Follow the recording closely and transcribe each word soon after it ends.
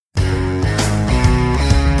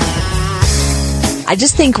I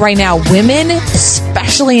just think right now, women,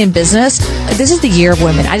 especially in business, this is the year of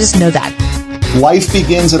women. I just know that. Life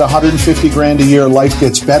begins at 150 grand a year. Life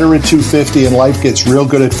gets better at 250 and life gets real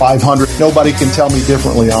good at 500. Nobody can tell me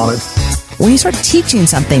differently on it. When you start teaching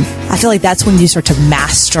something, I feel like that's when you start to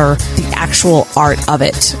master the actual art of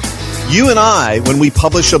it. You and I, when we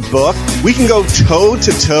publish a book, we can go toe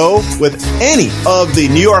to toe with any of the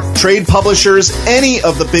New York trade publishers, any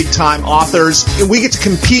of the big time authors. And we get to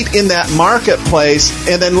compete in that marketplace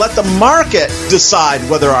and then let the market decide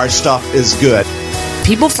whether our stuff is good.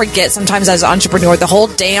 People forget sometimes as an entrepreneur, the whole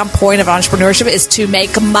damn point of entrepreneurship is to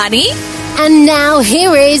make money. And now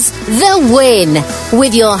here is The Win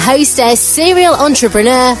with your hostess, serial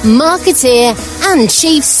entrepreneur, marketeer, and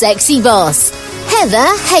chief sexy boss, Heather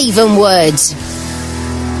Havenwood.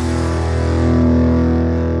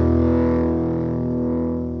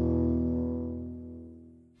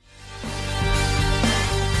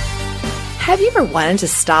 Have you ever wanted to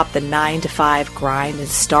stop the 9-to-5 grind and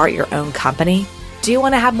start your own company? Do you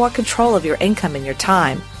want to have more control of your income and your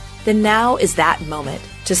time? Then now is that moment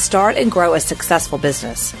to start and grow a successful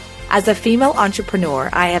business. As a female entrepreneur,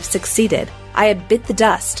 I have succeeded. I have bit the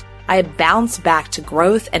dust. I have bounced back to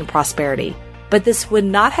growth and prosperity. But this would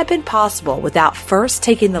not have been possible without first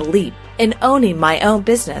taking the leap and owning my own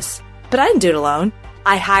business. But I didn't do it alone.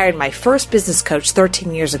 I hired my first business coach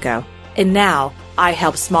 13 years ago. And now I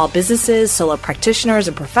help small businesses, solo practitioners,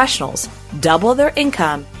 and professionals double their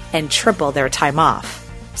income and triple their time off.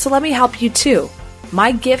 So let me help you too.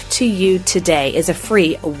 My gift to you today is a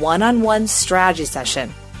free one-on-one strategy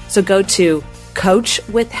session. So go to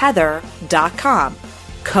coachwithheather.com,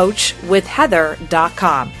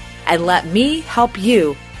 coachwithheather.com, and let me help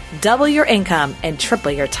you double your income and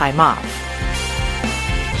triple your time off.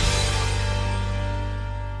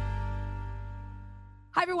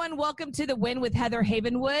 Hi, everyone. Welcome to The Win with Heather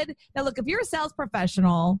Havenwood. Now, look, if you're a sales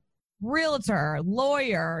professional, realtor,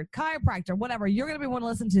 lawyer, chiropractor, whatever, you're going to want to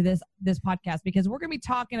listen to this podcast because we're going to be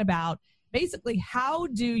talking about basically how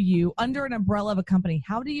do you, under an umbrella of a company,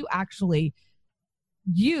 how do you actually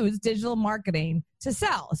use digital marketing to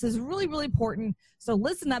sell? This is really, really important. So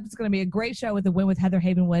listen up. It's going to be a great show with The Win with Heather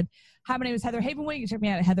Havenwood. Hi, my name is Heather Havenwood. You can check me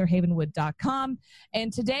out at heatherhavenwood.com.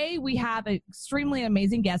 And today we have an extremely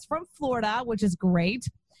amazing guest from Florida, which is great.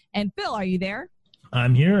 And Phil, are you there?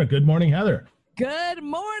 I'm here. Good morning, Heather. Good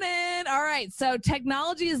morning. All right. So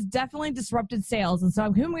technology has definitely disrupted sales. And so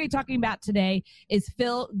who I'm going to be talking about today is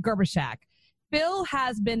Phil Gerbyshak. Phil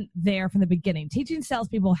has been there from the beginning, teaching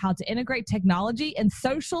salespeople how to integrate technology and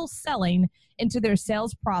social selling into their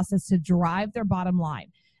sales process to drive their bottom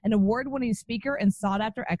line. An award-winning speaker and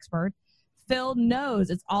sought-after expert, Phil knows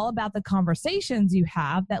it's all about the conversations you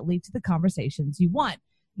have that lead to the conversations you want,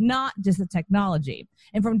 not just the technology.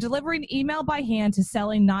 And from delivering email by hand to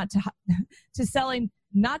selling not to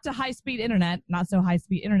high-speed internet, not so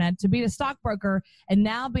high-speed internet, to being a stockbroker, and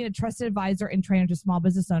now being a trusted advisor and trainer to small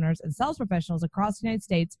business owners and sales professionals across the United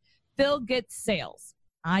States, Phil gets sales.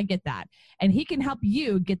 I get that. And he can help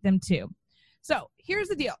you get them too. So here's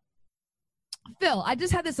the deal. Phil, I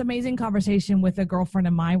just had this amazing conversation with a girlfriend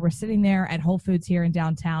of mine. We're sitting there at Whole Foods here in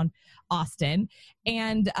downtown Austin,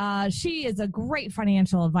 and she is a great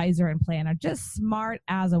financial advisor and planner, just smart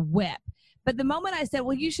as a whip. But the moment I said,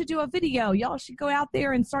 well, you should do a video, y'all should go out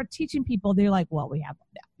there and start teaching people, they're like, well, we have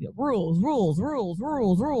rules,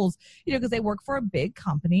 because they work for a big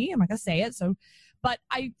company. I'm not going to say it. So, but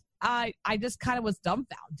I just kind of was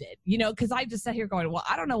dumbfounded, because I just sat here going, well,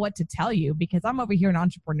 I don't know what to tell you because I'm over here in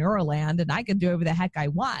entrepreneur land and I can do whatever the heck I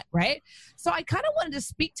want, right? So I kind of wanted to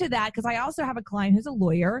speak to that because I also have a client who's a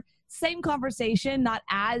lawyer. Same conversation, not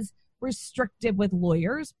as restrictive with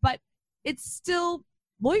lawyers, but it's still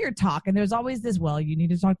lawyer talk. And there's always this, well, you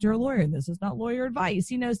need to talk to your lawyer and this is not lawyer advice,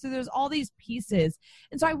 so there's all these pieces.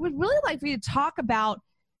 And so I would really like for you to talk about,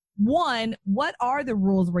 one, what are the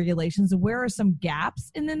rules, regulations, and where are some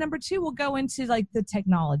gaps? And then number two, we'll go into like the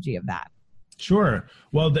technology of that. Sure.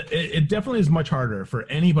 Well, it definitely is much harder for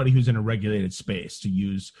anybody who's in a regulated space to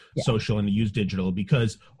use social and to use digital,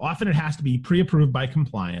 because often it has to be pre-approved by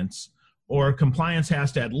compliance, or compliance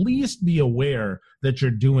has to at least be aware that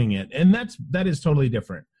you're doing it. And that is totally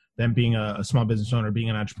different than being a small business owner,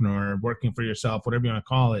 being an entrepreneur, working for yourself, whatever you want to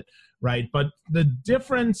call it, right? But the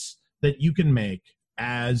difference that you can make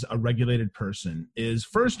as a regulated person is,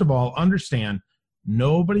 first of all, understand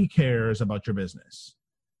nobody cares about your business.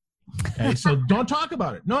 Okay, so don't talk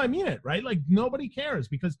about it. No, I mean it, right? Like, nobody cares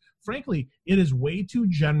because, frankly, it is way too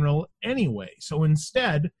general anyway. So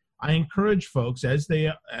instead, I encourage folks, as they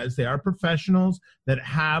are professionals that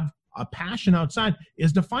have a passion outside,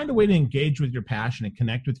 is to find a way to engage with your passion and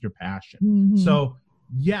connect with your passion. Mm-hmm. So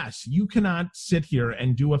yes, you cannot sit here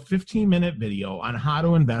and do a 15-minute video on how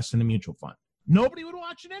to invest in a mutual fund. Nobody would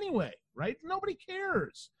watch it anyway, right? Nobody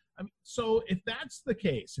cares. I mean, so if that's the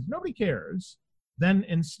case, if nobody cares, then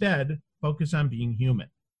instead focus on being human.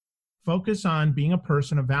 Focus on being a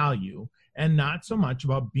person of value and not so much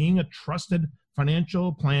about being a trusted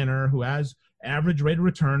financial planner who has average rate of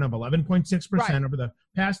return of 11.6% over the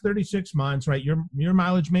past 36 months, right? Your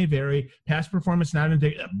mileage may vary. Past performance not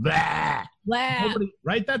indicative. Blah. Nobody,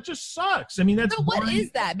 right? That just sucks. I mean, that's so what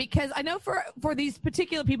is that? Because I know for these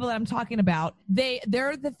particular people that I'm talking about,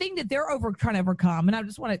 they're the thing that they're trying to overcome, and I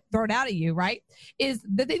just want to throw it out at you, right? Is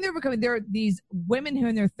the thing they're overcoming. They're these women who are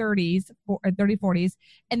in their 30s, 30, 40s,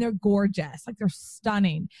 and they're gorgeous, like they're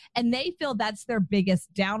stunning, and they feel that's their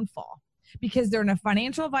biggest downfall. Because they're in a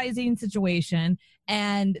financial advising situation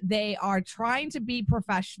and they are trying to be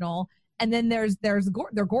professional. And then they're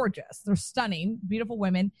gorgeous. They're stunning, beautiful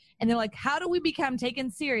women. And they're like, how do we become taken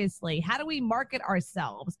seriously? How do we market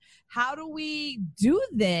ourselves? How do we do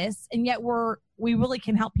this? And yet we really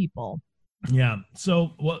can help people. Yeah.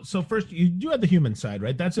 So first you do have the human side,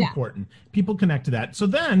 right? That's important. People connect to that. So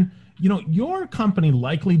then, your company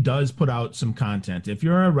likely does put out some content. If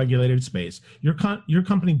you're a regulated space, your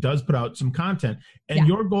company does put out some content, and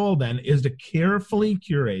your goal then is to carefully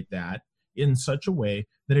curate that in such a way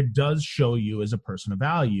that it does show you as a person of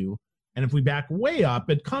value. And if we back way up,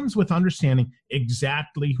 it comes with understanding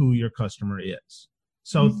exactly who your customer is.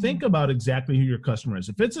 So think about exactly who your customer is.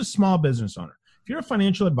 If it's a small business owner, if you're a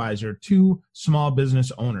financial advisor to small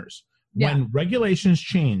business owners, when regulations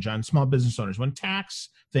change on small business owners, when tax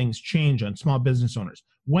things change on small business owners,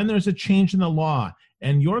 when there's a change in the law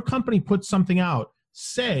and your company puts something out,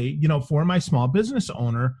 say, for my small business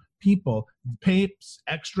owner, people pay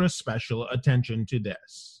extra special attention to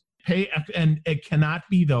this. And it cannot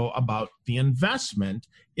be, though, about the investment.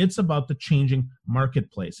 It's about the changing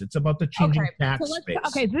marketplace. It's about the changing tax space.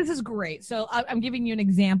 Okay, this is great. So I'm giving you an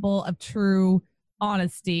example of true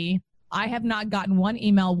honesty. I have not gotten one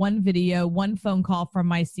email, one video, one phone call from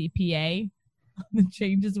my CPA on the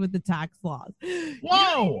changes with the tax laws.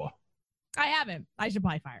 Whoa! I haven't. I should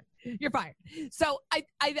probably fire. You're fired. So I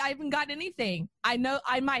haven't gotten anything. I know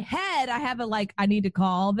in my head I have I need to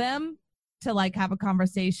call them to have a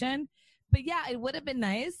conversation. But yeah, it would have been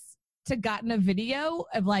nice to gotten a video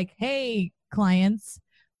of hey, clients,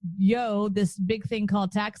 this big thing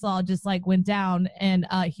called tax law just went down, and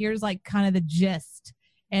here's kind of the gist.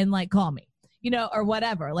 And call me, or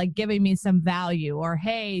whatever, giving me some value, or,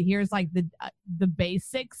 hey, here's the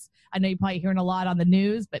basics. I know you're probably hearing a lot on the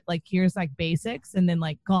news, but here's basics, and then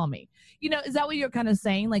call me. Is that what you're kind of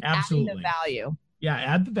saying? Absolutely. Adding the value. Yeah,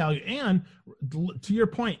 add the value. And to your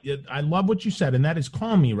point, I love what you said, and that is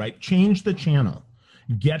call me, right? Change the channel.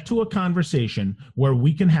 Get to a conversation where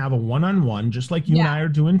we can have a one-on-one, just like you and I are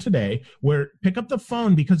doing today, where pick up the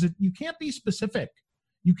phone, because you can't be specific.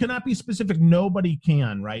 You cannot be specific. Nobody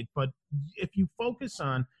can, right? But if you focus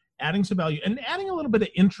on adding some value and adding a little bit of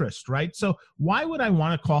interest, right? So why would I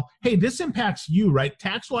want to call, hey, this impacts you, right?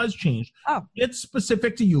 Tax law has changed. Oh. It's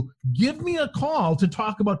specific to you. Give me a call to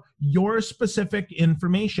talk about your specific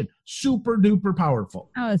information. Super duper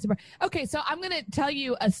powerful. Oh, super. Okay, so I'm going to tell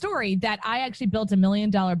you a story that I actually built $1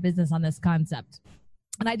 million business on this concept.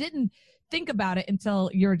 And I didn't think about it until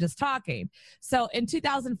you were just talking. So in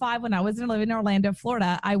 2005, when I was living in Orlando,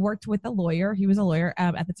 Florida, I worked with a lawyer. He was a lawyer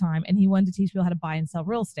at the time, and he wanted to teach people how to buy and sell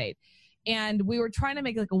real estate. And we were trying to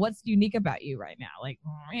make what's unique about you right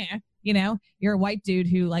now? You're a white dude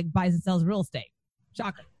who buys and sells real estate.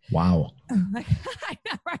 Shocker. Wow. I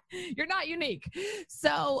know, right? You're not unique.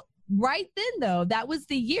 So right then, though, that was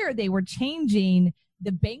the year they were changing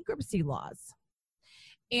the bankruptcy laws.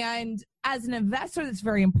 And as an investor, that's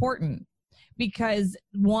very important. Because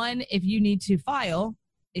one, if you need to file,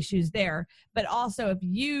 issues there, but also if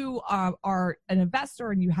you are an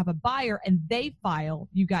investor and you have a buyer and they file,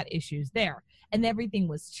 you got issues there. And everything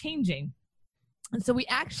was changing. And so we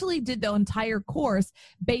actually did the entire course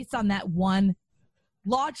based on that one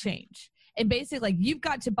law change. And basically, you've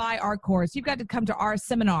got to buy our course. You've got to come to our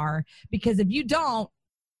seminar, because if you don't,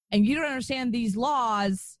 and you don't understand these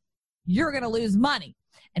laws, you're going to lose money.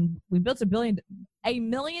 And we built $1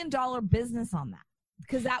 million business on that,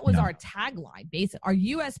 because that was our tagline. Our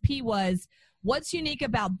USP was, what's unique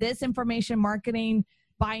about this information marketing,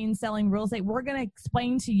 buying, selling real estate? We're going to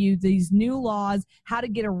explain to you these new laws, how to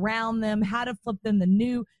get around them, how to flip them, the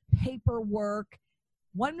new paperwork.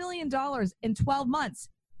 $1 million in 12 months,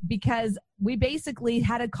 because we basically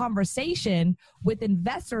had a conversation with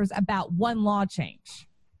investors about one law change.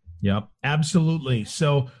 Yep, absolutely.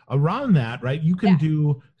 So around that, right, you can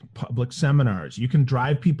do public seminars. You can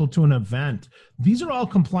drive people to an event. These are all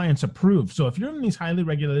compliance approved. So if you're in these highly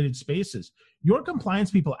regulated spaces, your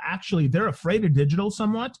compliance people actually, they're afraid of digital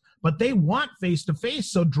somewhat, but they want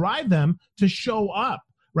face-to-face. So drive them to show up,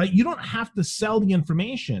 right? You don't have to sell the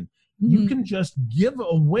information. You can just give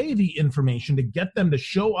away the information to get them to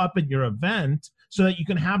show up at your event so that you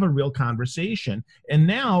can have a real conversation. And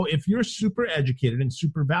now, if you're super educated and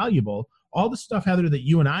super valuable, all the stuff, Heather, that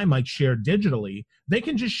you and I might share digitally, they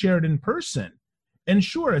can just share it in person. And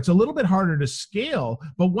sure, it's a little bit harder to scale,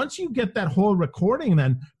 but once you get that whole recording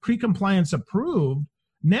then pre-compliance approved,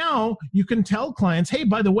 now you can tell clients, hey,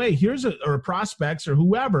 by the way, or prospects or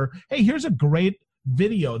whoever, hey, here's a great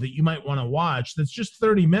video that you might want to watch that's just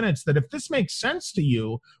 30 minutes that if this makes sense to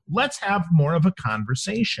you, let's have more of a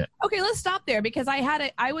conversation. Okay, let's stop there because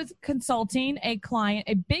I was consulting a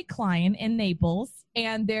big client in Naples,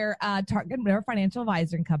 and their target, they're a financial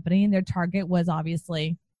advisory company, and their target was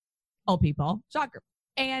obviously old people. Shocker.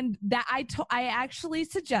 And that I actually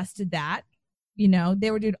suggested that,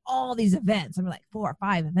 they were doing all these events. I mean, like 4 or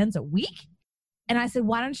 5 events a week. And I said,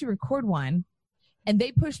 why don't you record one? And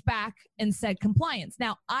they pushed back and said compliance.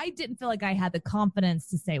 Now, I didn't feel like I had the confidence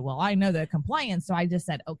to say, well, I know the compliance. So I just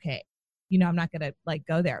said, okay, I'm not going to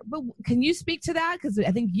go there. But can you speak to that? Because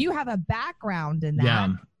I think you have a background in that.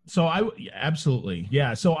 Yeah. So absolutely.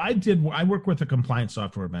 Yeah. So I work with a compliance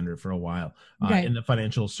software vendor for a while in the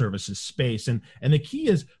financial services space. And the key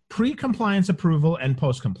is pre-compliance approval and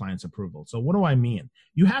post-compliance approval. So what do I mean?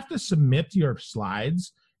 You have to submit your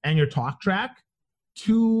slides and your talk track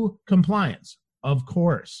to compliance. Of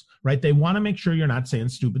course, right? They want to make sure you're not saying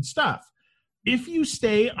stupid stuff. If you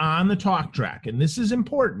stay on the talk track, and this is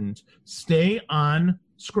important, stay on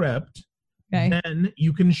script, then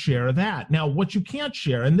you can share that. Now, what you can't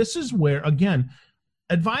share, and this is where, again,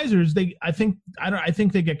 advisors, I think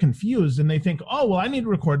they get confused and they think, oh, well, I need to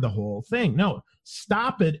record the whole thing. No,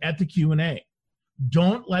 stop it at the Q&A.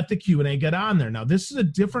 Don't let the Q&A get on there. Now, this is a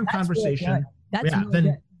different conversation. Really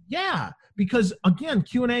good. Yeah, because again,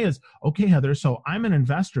 Q&A is, okay, Heather, so I'm an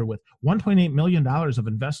investor with $1.8 million of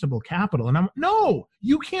investable capital. And no,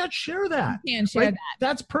 you can't share that. You can't share that.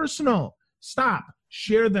 That's personal. Stop.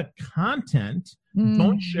 Share the content.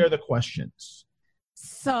 Don't share the questions.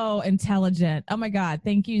 So intelligent. Oh my God.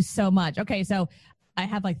 Thank you so much. Okay. So I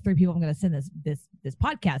have 3 people I'm going to send this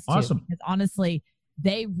podcast to. Awesome. Because honestly,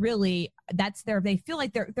 they really, they feel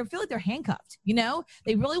like they're handcuffed,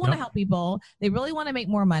 they really want to help people. They really want to make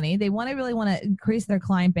more money. They really want to increase their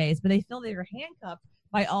client base, but they feel they're handcuffed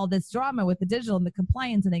by all this drama with the digital and the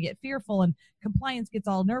compliance, and they get fearful, and compliance gets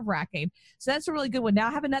all nerve wracking. So that's a really good one. Now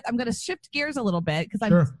I'm going to shift gears a little bit because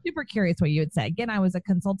I'm super curious what you would say. Again, I was a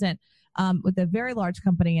consultant with a very large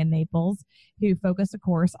company in Naples who focused, of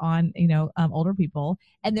course, on, older people,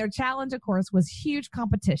 and their challenge, of course, was huge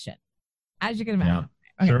competition. As you can imagine.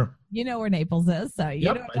 Yeah, sure. You know where Naples is, so you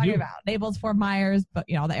know what I'm talking about. Naples, Fort Myers, but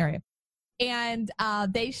all the area. And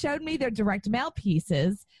they showed me their direct mail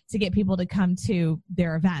pieces to get people to come to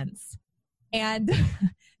their events. And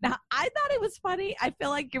now I thought it was funny. I feel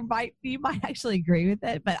like you might actually agree with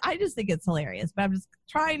it, but I just think it's hilarious. But I'm just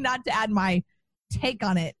trying not to add my take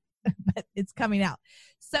on it, but it's coming out.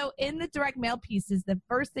 So in the direct mail pieces, the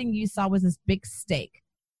first thing you saw was this big steak,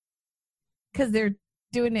 because they're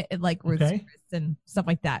doing it at Ruth's Chris and stuff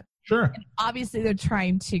like that. Sure. And obviously, they're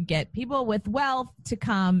trying to get people with wealth to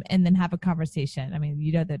come and then have a conversation. I mean,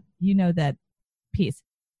 you know that piece.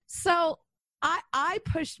 So I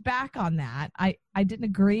pushed back on that. I didn't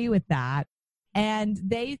agree with that, and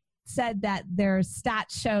they said that their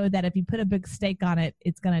stats show that if you put a big stake on it,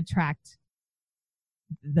 it's going to attract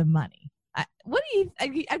the money.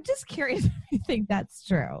 I'm just curious if you think that's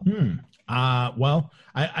true. Well,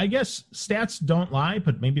 I guess stats don't lie,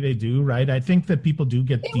 but maybe they do, right? I think that people do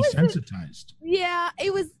get desensitized.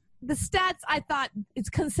 It was the stats. I thought it's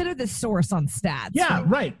considered the source on stats. Yeah, so.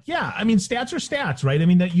 Right. Yeah. I mean, stats are stats, right? I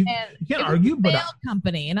mean, that you can't argue, but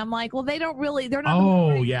company. And I'm like, well, they're not.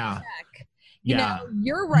 Oh, yeah.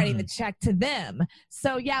 You're writing the check to them.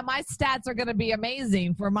 So yeah, my stats are going to be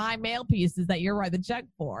amazing for my mail pieces that you're writing the check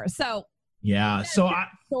for. So yeah. So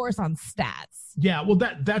source on stats. Yeah. Well,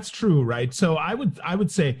 that's true. Right. So I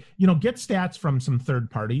would say, get stats from some third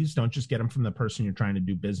parties. Don't just get them from the person you're trying to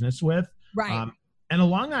do business with. Right. And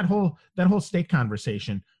along that whole stake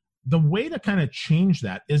conversation, the way to kind of change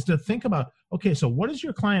that is to think about, okay, so what is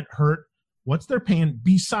your client hurt? What's their pain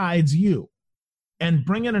besides you? And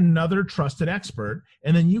bring in another trusted expert.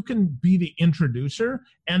 And then you can be the introducer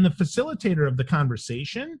and the facilitator of the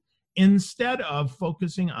conversation, instead of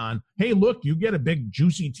focusing on, hey, look, you get a big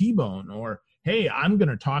juicy T-bone, or, hey, I'm going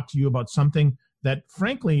to talk to you about something that,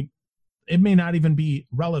 frankly, it may not even be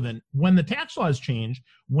relevant when the tax laws change,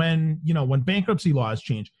 when bankruptcy laws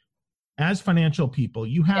change. As financial people,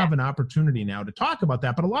 you have an opportunity now to talk about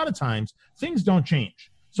that. But a lot of times things don't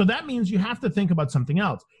change. So that means you have to think about something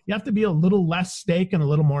else. You have to be a little less steak and a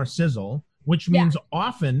little more sizzle, which means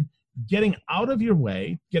often getting out of your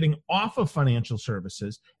way, getting off of financial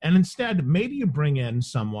services, and instead maybe you bring in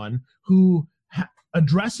someone who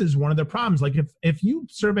addresses one of their problems. Like if you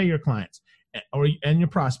survey your clients and your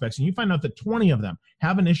prospects and you find out that 20 of them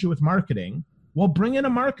have an issue with marketing, well, bring in a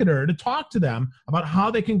marketer to talk to them about how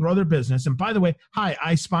they can grow their business. And by the way, hi,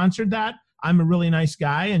 I sponsored that. I'm a really nice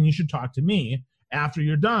guy, and you should talk to me after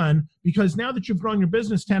you're done, because now that you've grown your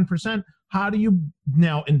business 10%, how do you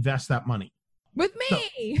now invest that money? With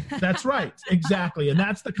me. So, that's right. Exactly. And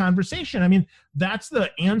that's the conversation. I mean, that's the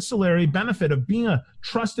ancillary benefit of being a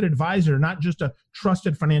trusted advisor, not just a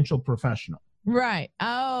trusted financial professional. Right.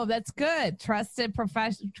 Oh, that's good. Trusted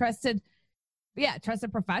professional,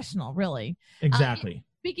 really. Exactly.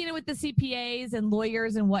 Speaking with the CPAs and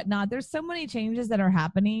lawyers and whatnot, there's so many changes that are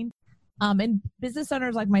happening. And business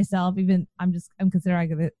owners like myself, even I'm considered,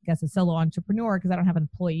 I guess, a solo entrepreneur because I don't have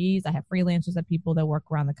employees. I have freelancers and people that work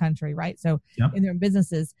around the country, right? So in their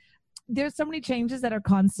businesses, there's so many changes that are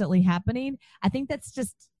constantly happening. I think that's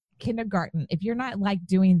just kindergarten. If you're not like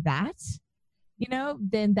doing that,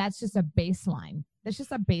 then that's just a baseline. That's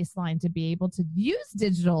just a baseline to be able to use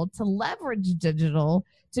digital, to leverage digital,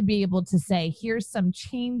 to be able to say, here's some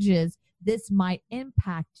changes. This might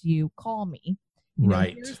impact you. Call me.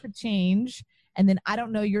 Right. Here's the change. And then I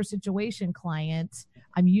don't know your situation, client.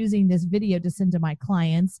 I'm using this video to send to my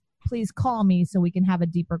clients. Please call me so we can have a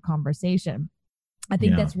deeper conversation. I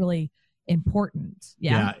think that's really important.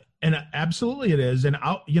 Yeah. And absolutely it is. And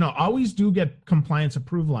always do get compliance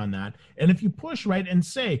approval on that. And if you push right and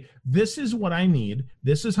say, this is what I need,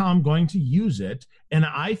 this is how I'm going to use it, and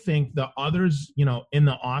I think the others, in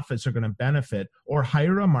the office are going to benefit, or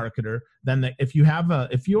hire a marketer, then if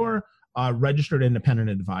you're a registered independent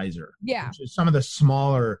advisor, which is some of the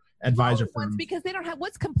smaller advisor firms, because they don't have,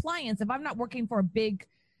 what's compliance? If I'm not working for a big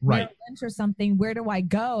right or something, where do I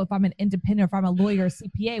go if I'm an independent, if I'm a lawyer,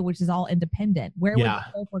 CPA, which is all independent? Where would I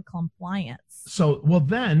go for compliance? So,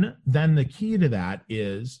 then the key to that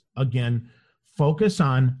is, again, focus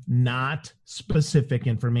on not specific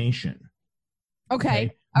information.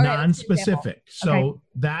 Okay. Non-specific. So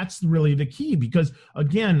that's really the key, because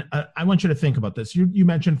again, I want you to think about this. You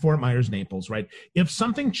mentioned Fort Myers, Naples, right? If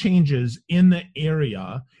something changes in the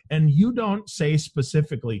area and you don't say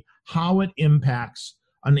specifically how it impacts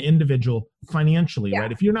an individual financially,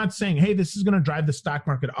 right? If you're not saying, hey, this is going to drive the stock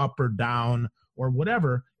market up or down or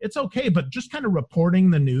whatever, it's okay. But just kind of reporting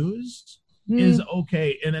the news is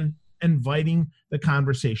okay. And then inviting the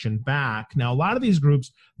conversation back. Now, a lot of these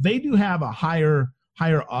groups, they do have a higher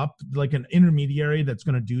up, like an intermediary that's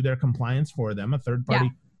going to do their compliance for them, a third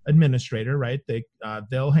party administrator, right?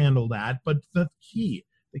 They'll handle that. But the key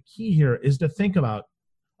here is to think about,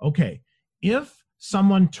 okay, if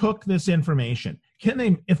someone took this information,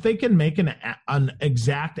 if they can make an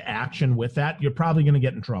exact action with that, you're probably going to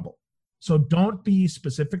get in trouble. So don't be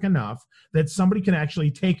specific enough that somebody can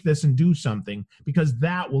actually take this and do something, because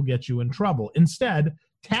that will get you in trouble. Instead,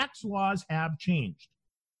 tax laws have changed.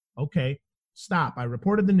 Okay, stop. I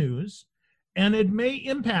reported the news and it may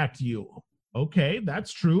impact you. Okay,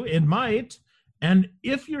 that's true. It might. And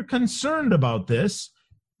if you're concerned about this,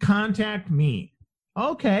 contact me.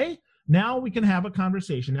 Okay. Now we can have a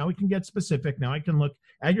conversation. Now we can get specific. Now I can look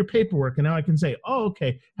at your paperwork, and now I can say, oh,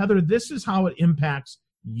 okay, Heather, this is how it impacts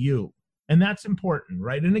you. And that's important,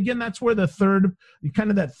 right? And again, that's where that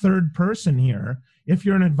third person here, if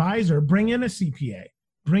you're an advisor, bring in a CPA,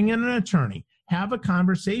 bring in an attorney, have a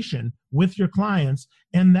conversation with your clients.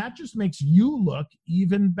 And that just makes you look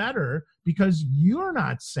even better, because you're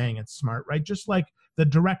not saying it's smart, right? Just like the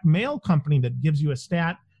direct mail company that gives you a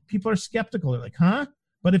stat, people are skeptical. They're like, huh?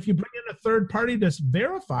 But if you bring in a third party to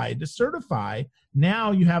verify, to certify,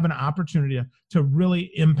 now you have an opportunity to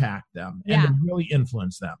really impact them and to really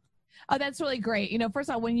influence them. Oh, that's really great. First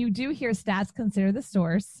of all, when you do hear stats, consider the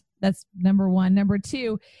source. That's number one. Number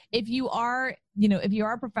two, if you are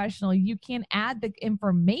a professional, you can add the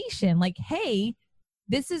information like, hey,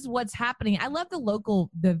 this is what's happening. I love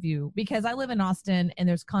the view, because I live in Austin and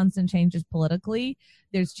there's constant changes politically.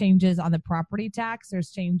 There's changes on the property tax.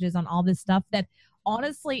 There's changes on all this stuff that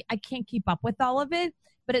honestly, I can't keep up with all of it,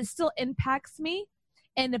 but it still impacts me.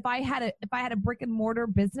 And if I had a brick and mortar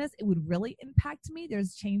business, it would really impact me.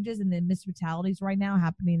 There's changes in the municipalities right now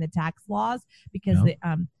happening in the tax laws because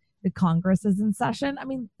the Congress is in session. I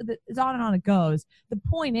mean, it's on and on it goes. The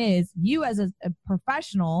point is, you as a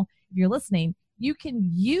professional, if you're listening, you can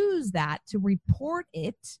use that to report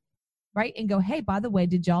it, right? And go, hey, by the way,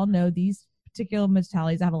 did y'all know these particular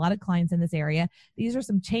municipalities? I have a lot of clients in this area. These are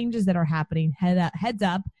some changes that are happening. Heads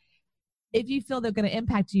up. If you feel they're going to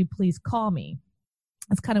impact you, please call me.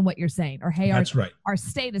 That's kind of what you're saying. Or, hey, our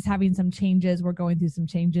state is having some changes. We're going through some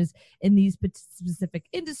changes in these specific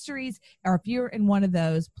industries. Or if you're in one of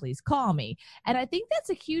those, please call me. And I think that's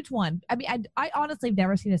a huge one. I mean, I honestly have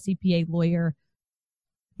never seen a CPA, lawyer,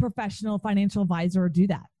 professional, financial advisor do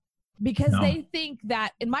that. Because they think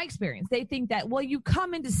that, in my experience, they think that, well, you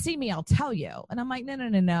come in to see me, I'll tell you. And I'm like,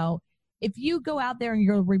 no. If you go out there and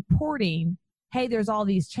you're reporting, hey, there's all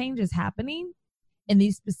these changes happening in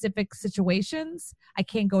these specific situations, I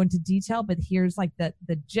can't go into detail, but here's like the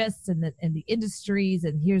gist and the industries,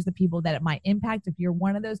 and here's the people that it might impact. If you're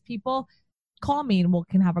one of those people, call me and we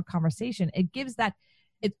can have a conversation. It gives that,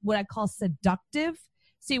 it's what I call seductive.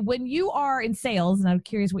 See, when you are in sales, and I'm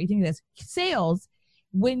curious what you think of this, sales,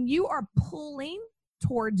 when you are pulling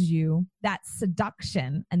towards you, that's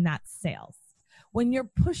seduction and that's sales. When you're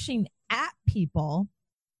pushing at people,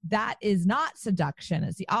 that is not seduction.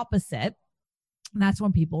 It's the opposite. And that's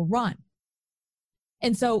when people run.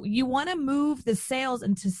 And so you want to move the sales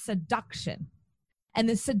into seduction. And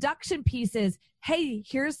the seduction piece is, hey,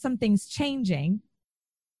 here's some things changing.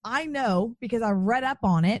 I know because I read up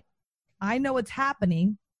on it. I know what's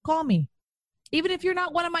happening. Call me. Even if you're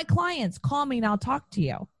not one of my clients, call me and I'll talk to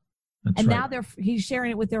you. That's right. Now he's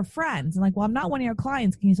sharing it with their friends. And like, well, I'm not one of your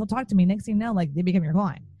clients. Can you still talk to me? Next thing you know, like they become your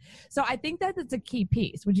client. So I think that it's a key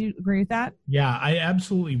piece. Would you agree with that? Yeah, I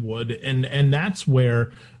absolutely would. And that's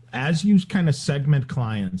where, as you kind of segment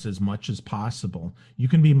clients as much as possible, you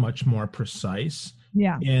can be much more precise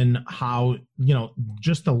in how,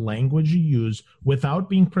 just the language you use without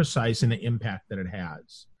being precise in the impact that it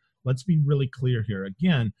has. Let's be really clear here.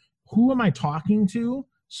 Again, who am I talking to?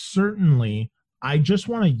 Certainly, I just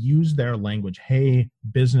want to use their language. Hey,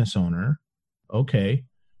 business owner. Okay.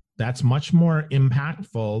 That's much more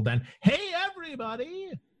impactful than, hey,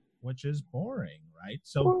 everybody, which is boring, right?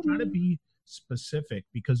 So try to be specific,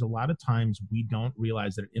 because a lot of times we don't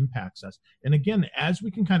realize that it impacts us. And again, as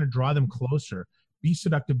we can kind of draw them closer, be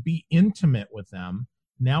seductive, be intimate with them,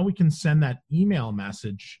 now we can send that email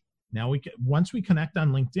message. Now once we connect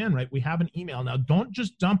on LinkedIn, right, we have an email. Now don't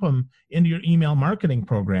just dump them into your email marketing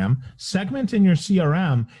program, segment in your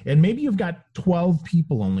CRM, and maybe you've got 12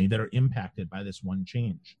 people only that are impacted by this one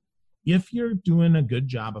change. If you're doing a good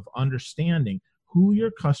job of understanding who your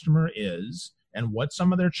customer is and what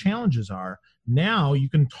some of their challenges are, now you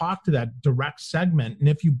can talk to that direct segment. And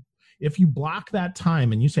if you block that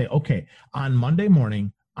time and you say, okay, on Monday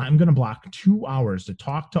morning, I'm going to block 2 hours to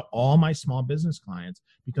talk to all my small business clients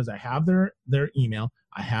because I have their email,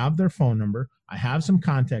 I have their phone number, I have some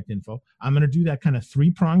contact info. I'm going to do that kind of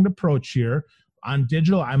three-pronged approach here. On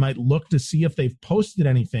digital, I might look to see if they've posted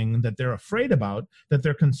anything that they're afraid about, that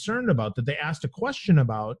they're concerned about, that they asked a question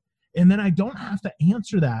about, and then I don't have to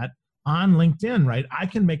answer that on LinkedIn, right? I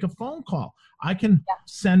can make a phone call. I can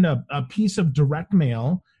send a piece of direct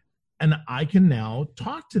mail, and I can now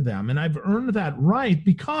talk to them. And I've earned that right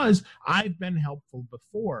because I've been helpful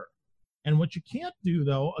before. And what you can't do,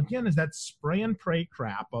 though, again, is that spray and pray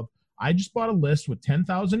crap of, I just bought a list with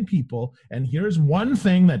 10,000 people, and here's one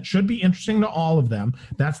thing that should be interesting to all of them.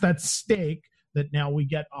 That's that steak that now we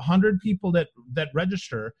get 100 people that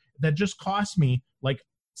register that just cost me like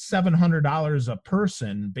 $700 a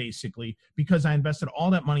person, basically, because I invested all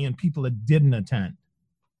that money in people that didn't attend.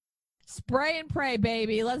 Spray and pray,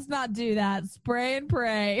 baby. Let's not do that. Spray and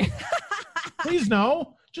pray. Please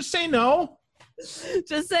no. Just say no.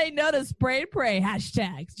 Just say no to spray and pray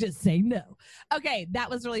hashtags. Just say no. Okay, that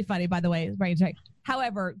was really funny, by the way.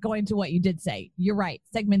 However, going to what you did say, you're right.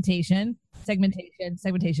 Segmentation.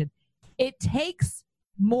 It takes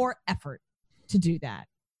more effort to do that,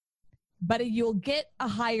 but you'll get a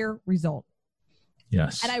higher result.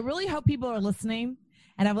 Yes. And I really hope people are listening,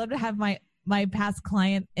 and I'd love to have my past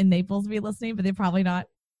client in Naples be listening, but they're probably not,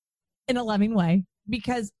 in a loving way,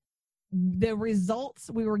 because the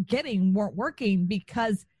results we were getting weren't working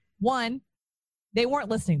because, one, they weren't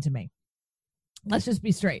listening to me. Let's just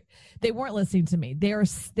be straight. They weren't listening to me. They're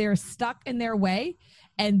stuck in their way,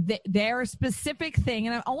 and their specific thing.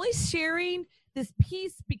 And I'm only sharing this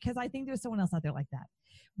piece because I think there's someone else out there like that,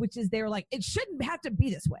 which is they're like, it shouldn't have to be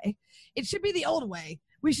this way. It should be the old way.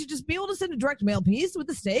 We should just be able to send a direct mail piece with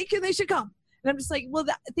the steak and they should come. And I'm just like, well,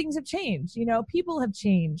 things have changed. People have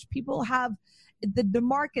changed. People have, the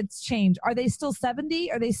markets change. Are they still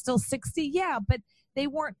 70? Are they still 60? Yeah, but they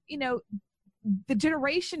weren't, the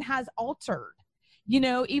generation has altered,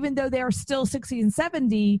 even though they're still 60 and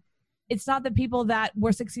 70, It's not the people that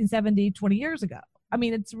were 16, 70, 20 years ago. I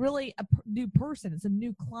mean, it's really a new person. It's a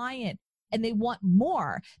new client, and they want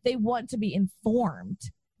more. They want to be informed.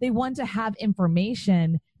 They want to have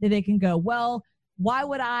information that they can go, well, why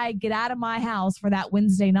would I get out of my house for that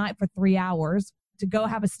Wednesday night for 3 hours to go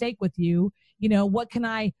have a steak with you? You know, what can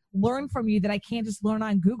I learn from you that I can't just learn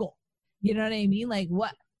on Google? You know what I mean? Like,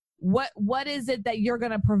 what is it that you're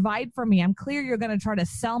going to provide for me? I'm clear you're going to try to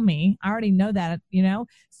sell me. I already know that, you know?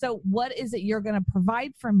 So what is it you're going to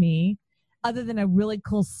provide for me other than a really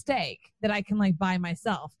cool steak that I can like buy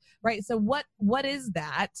myself? Right. So what is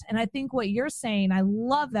that? And I think what you're saying, I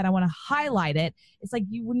love that. I want to highlight it. It's like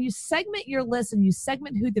when you segment your list and you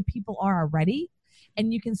segment who the people are already,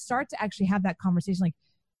 and you can start to actually have that conversation like,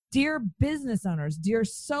 dear business owners, dear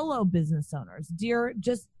solo business owners, dear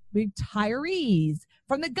just retirees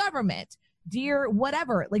from the government, dear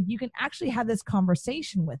whatever, like you can actually have this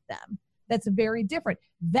conversation with them. That's very different.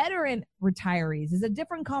 Veteran retirees is a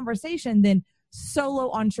different conversation than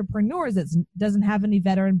solo entrepreneurs that doesn't have any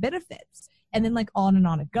veteran benefits. And then like on and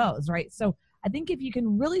on it goes, right? So I think if you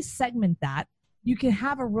can really segment that, you can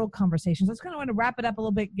have a real conversation. So I just kind of want to wrap it up a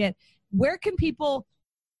little bit. Where can people,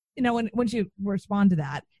 you know, once you respond to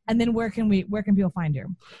that, and then where can people find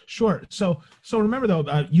you? Sure. So remember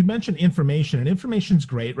though, you mentioned information, and information's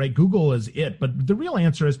great, right? Google is it, but the real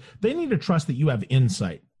answer is they need to trust that you have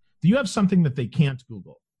insight. Do you have something that they can't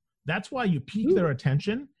Google? That's why you pique their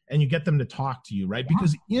attention and you get them to talk to you, right? Yeah.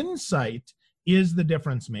 Because insight is the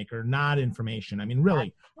difference maker, not information. I mean,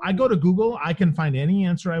 really, I go to Google, I can find any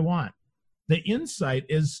answer I want. The insight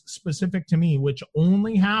is specific to me, which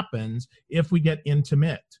only happens if we get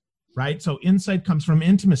intimate, right? So insight comes from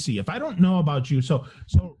intimacy. If I don't know about you, so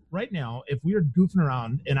right now, if we were goofing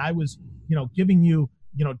around and I was, you know, giving you,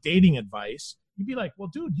 you know, dating advice, you'd be like, well,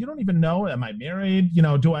 dude, you don't even know. Am I married? You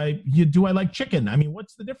know, do I like chicken? I mean,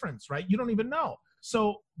 what's the difference, right? You don't even know.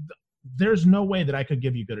 So there's no way that I could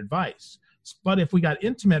give you good advice. But if we got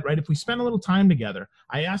intimate, right? If we spent a little time together,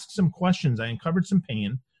 I asked some questions, I uncovered some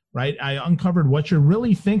pain, right? I uncovered what you're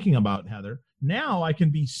really thinking about, Heather. Now I can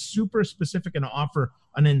be super specific and offer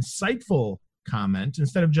an insightful comment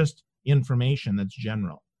instead of just information that's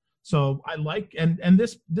general. So I like, and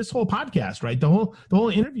this whole podcast, right? The whole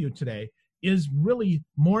interview today is really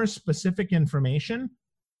more specific information,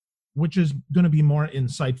 which is going to be more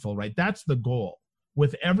insightful, right? That's the goal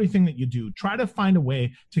with everything that you do. Try to find a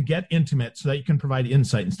way to get intimate so that you can provide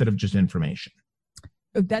insight instead of just information.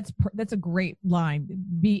 That's a great line.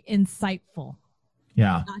 Be insightful.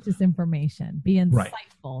 Yeah. Not just information. Be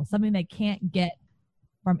insightful. Right. Something they can't get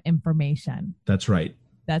from information. That's right.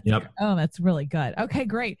 That's really good. Okay,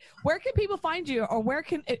 great. Where can people find you, or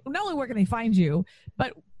not only where can they find you,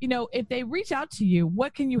 but you know, if they reach out to you,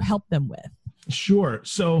 what can you help them with? Sure.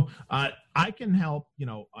 So I can help, you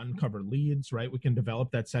know, uncover leads, right? We can develop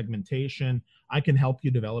that segmentation. I can help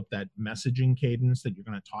you develop that messaging cadence that you're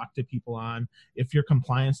going to talk to people on. If your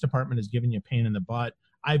compliance department is giving you a pain in the butt,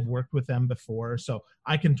 I've worked with them before, so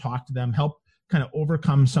I can talk to them, help kind of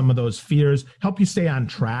overcome some of those fears, help you stay on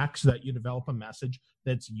track so that you develop a message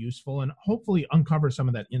that's useful, and hopefully uncover some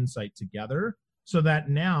of that insight together so that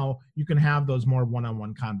now you can have those more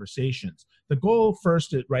one-on-one conversations. The goal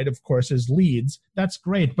first, right, of course, is leads. That's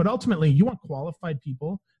great, but ultimately you want qualified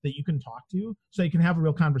people that you can talk to so you can have a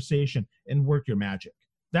real conversation and work your magic.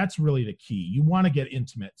 That's really the key. You want to get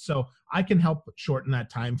intimate. So I can help shorten that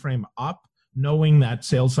time frame up, knowing that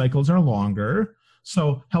sales cycles are longer.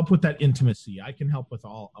 So help with that intimacy. I can help with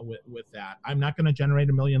that. I'm not going to generate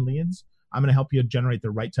a million leads. I'm going to help you generate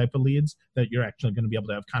the right type of leads that you're actually going to be able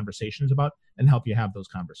to have conversations about and help you have those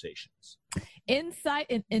conversations. Insight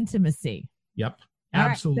and intimacy. Yep.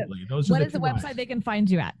 Absolutely. Right. So those are what is the website they can find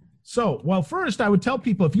you at? So, well, first I would tell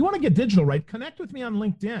people, if you want to get digital, right, connect with me on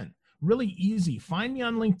LinkedIn. Really easy. Find me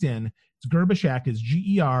on LinkedIn. It's Gerbyshak, is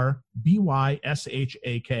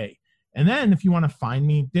Gerbyshak. And then if you want to find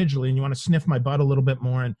me digitally and you want to sniff my butt a little bit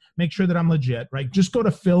more and make sure that I'm legit, right, just go to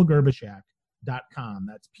philgerbyshak.com.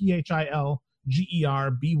 That's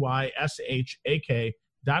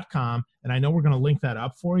PHILGERBYSHAK.com. And I know we're going to link that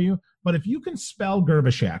up for you. But if you can spell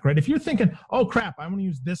Gerbyshak, right, if you're thinking, oh, crap, I want to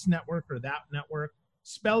use this network or that network,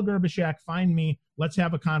 spell Gerbyshak, find me, let's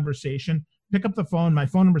have a conversation. Pick up the phone. My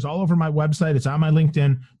phone number is all over my website. It's on my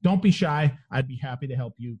LinkedIn. Don't be shy. I'd be happy to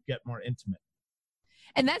help you get more intimate.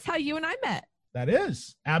 And that's how you and I met. That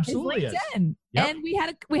is. Absolutely is. LinkedIn. Yep. And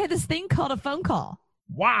we had this thing called a phone call.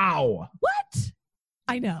 Wow. What?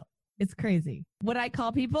 I know. It's crazy. When I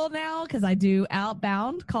call people now, because I do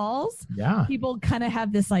outbound calls, people kind of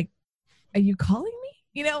have this like, are you calling me?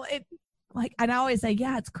 You know, and I always say,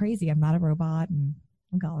 yeah, it's crazy. I'm not a robot. And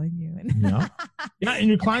I'm calling you. Yeah, and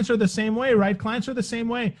your clients are the same way, right? Clients are the same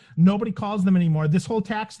way. Nobody calls them anymore. This whole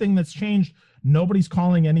tax thing that's changed, nobody's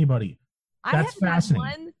calling anybody. That's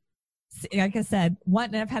fascinating. Like I said,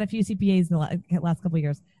 and I've had a few CPAs in the last couple of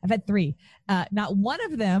years. I've had 3. Not one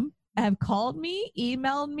of them have called me,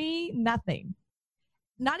 emailed me, nothing.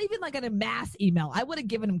 Not even like a mass email. I would have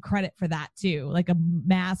given them credit for that too, like a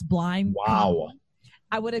mass blind. Wow.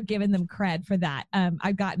 I would have given them cred for that.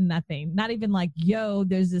 I've gotten nothing. Not even like, yo,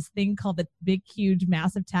 there's this thing called the big, huge,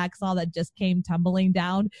 massive tax law that just came tumbling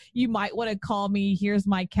down. You might want to call me. Here's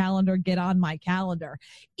my calendar. Get on my calendar.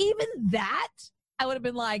 Even that, I would have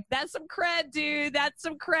been like, that's some cred, dude. That's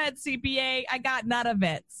some cred, CPA. I got none of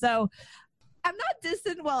it. So I'm not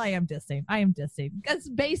dissing. Well, I am dissing. That's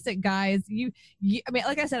basic, guys. I mean,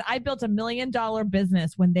 like I said, I built $1 million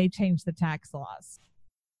business when they changed the tax laws.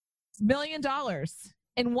 $1 million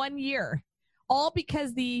in 1 year, all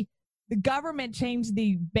because the government changed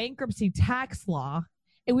the bankruptcy tax law,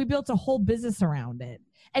 and we built a whole business around it.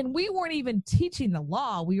 And we weren't even teaching the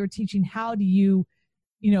law. We were teaching how do you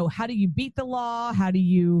beat the law? How do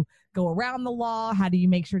you go around the law? How do you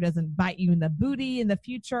make sure it doesn't bite you in the booty in the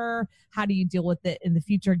future? How do you deal with it in the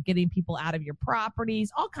future, getting people out of your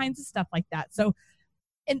properties, all kinds of stuff like that. So,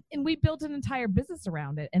 and we built an entire business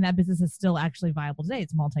around it, and that business is still actually viable today.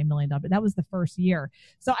 It's multi-million-dollar, but that was the first year.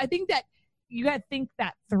 So I think that you got to think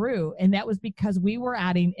that through, and that was because we were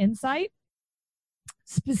adding insight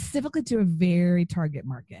specifically to a very target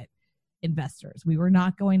market, investors. We were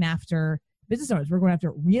not going after business owners. We're going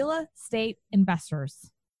after real estate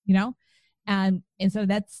investors, and so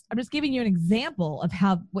I'm just giving you an example of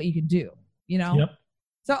what you can do, Yep.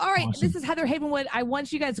 So, all right, Awesome. This is Heather Havenwood. I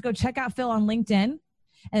want you guys to go check out Phil on LinkedIn,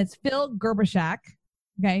 and it's Phil Gerbyshak.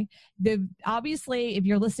 Okay. Obviously, if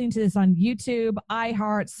you're listening to this on YouTube,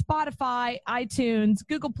 iHeart, Spotify, iTunes,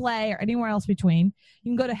 Google Play, or anywhere else between,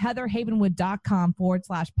 you can go to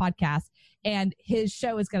heatherhavenwood.com/podcast, and his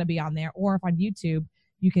show is going to be on there. Or if on YouTube,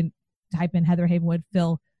 you can type in Heather Havenwood,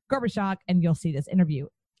 Phil Gerbyshak, and you'll see this interview.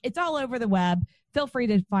 It's all over the web. Feel free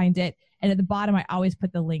to find it. And at the bottom, I always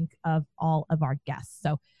put the link of all of our guests.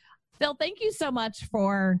 So, Phil, thank you so much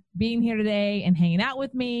for being here today and hanging out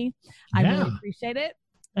with me. I really appreciate it.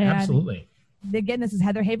 And absolutely. Again, this is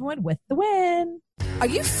Heather Havenwood with The Win. Are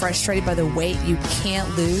you frustrated by the weight you can't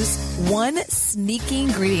lose? One sneaky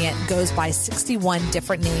ingredient goes by 61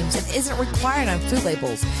 different names and isn't required on food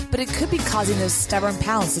labels, but it could be causing those stubborn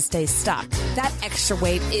pounds to stay stuck. That extra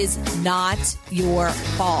weight is not your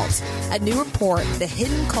fault. A new report, The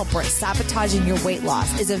Hidden Culprit Sabotaging Your Weight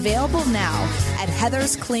Loss, is available now at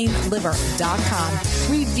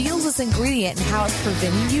heatherscleanliver.com. Reveals this ingredient and how it's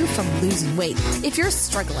preventing you from losing weight. If you're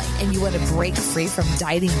struggling and you want to break free from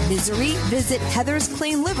dieting misery, visit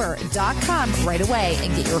heatherscleanliver.com right away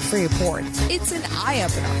and get your free report. It's an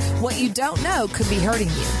eye-opener. What you don't know could be hurting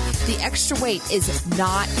you. The extra weight is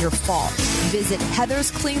not your fault. Visit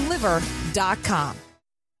heatherscleanliver.com.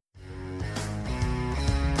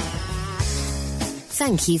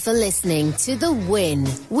 Thank you for listening to The Win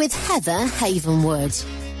with Heather Havenwood.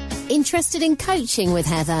 Interested in coaching with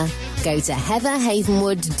Heather? Go to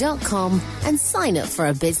heatherhavenwood.com and sign up for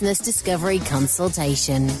a business discovery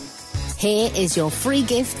consultation. Here is your free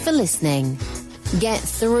gift for listening. Get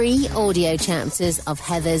 3 audio chapters of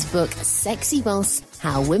Heather's book, Sexy Boss,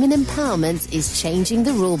 How Women Empowerment is Changing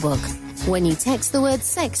the Rulebook, when you text the word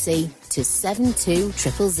sexy to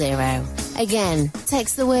 72000. Again,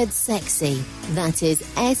 text the word sexy, that is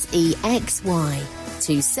SEXY,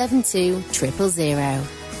 to 72000,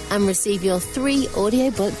 and receive your 3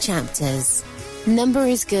 audiobook chapters. Number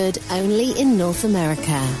is good only in North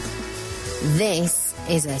America. This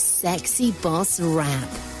is a Sexy Boss Wrap.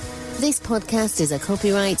 This podcast is a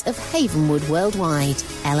copyright of Havenwood Worldwide,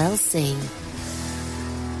 LLC.